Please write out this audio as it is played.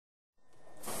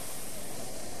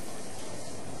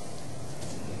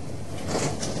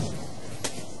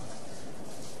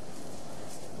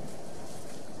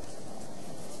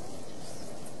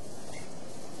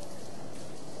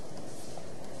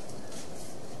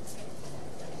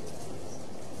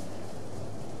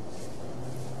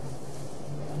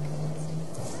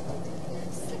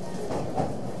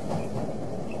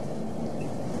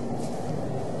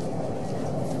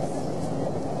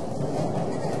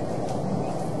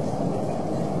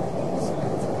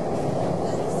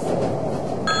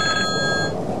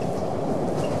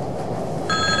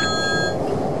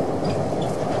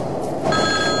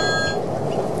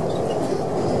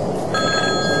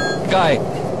guy.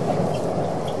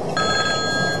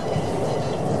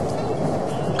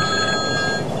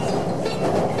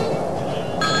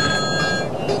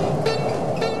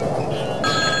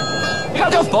 Pick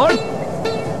up your phone.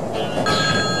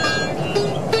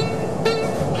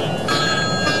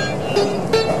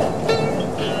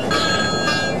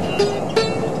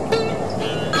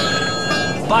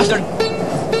 Bastard.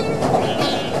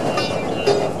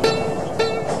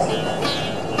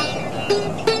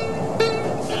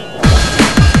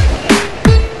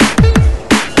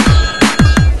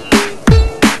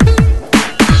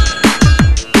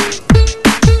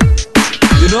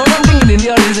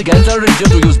 India it is against our religion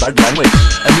to use bad language,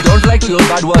 and we don't like to use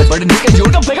bad words, but in this case you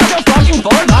can pick up your fucking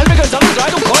phone, man, because someone's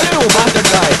trying to call you, bastard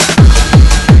guy.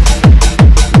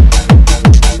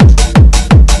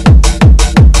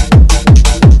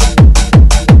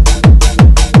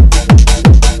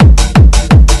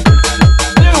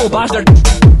 You bastard.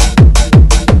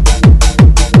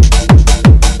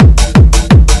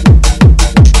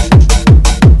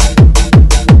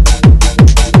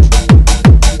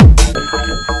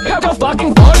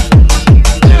 Fucking phone!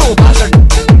 You bastard!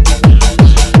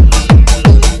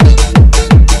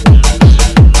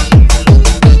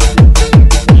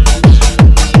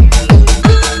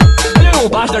 You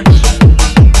bastard!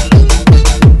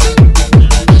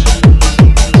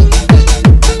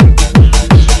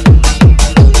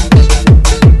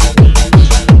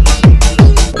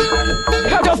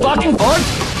 Pick up your fucking phone!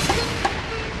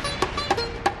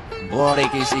 Bore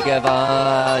kisi ke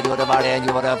baad, you the bad and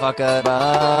you the fucker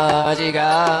bajiga,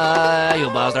 you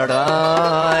bastard,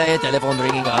 telephone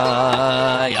ringing,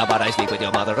 yeah, but I sleep with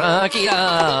your mother,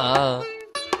 Kira.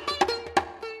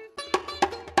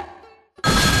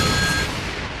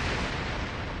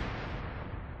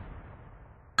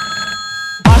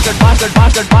 Bastard, bastard,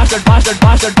 bastard, bastard, bastard,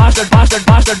 bastard, bastard, bastard,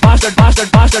 bastard, bastard, bastard,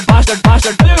 bastard, bastard,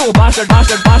 bastard, you bastard,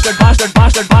 bastard, bastard, bastard,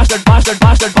 bastard, bastard, bastard,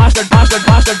 bastard, bastard, bastard,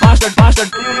 bastard, bastard, bastard,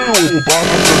 you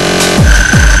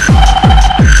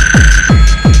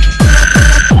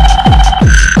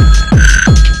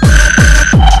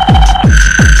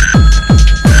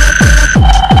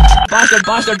bastard,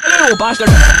 bastard, you bastard.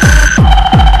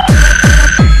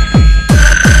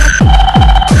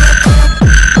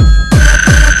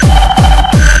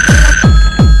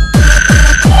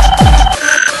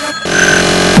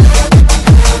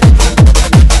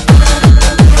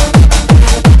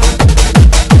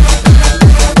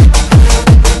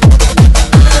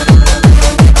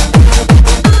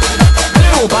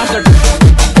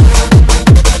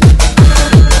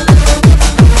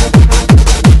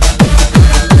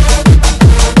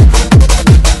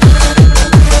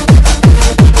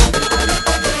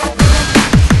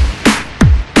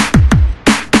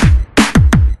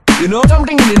 You know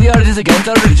something, in India it is against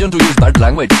our religion to use bad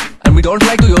language, and we don't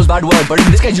like to use bad words, but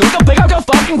in this case you can pick up your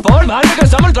fucking phone, man, because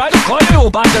someone's trying to call you,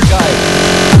 bastard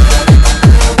guy.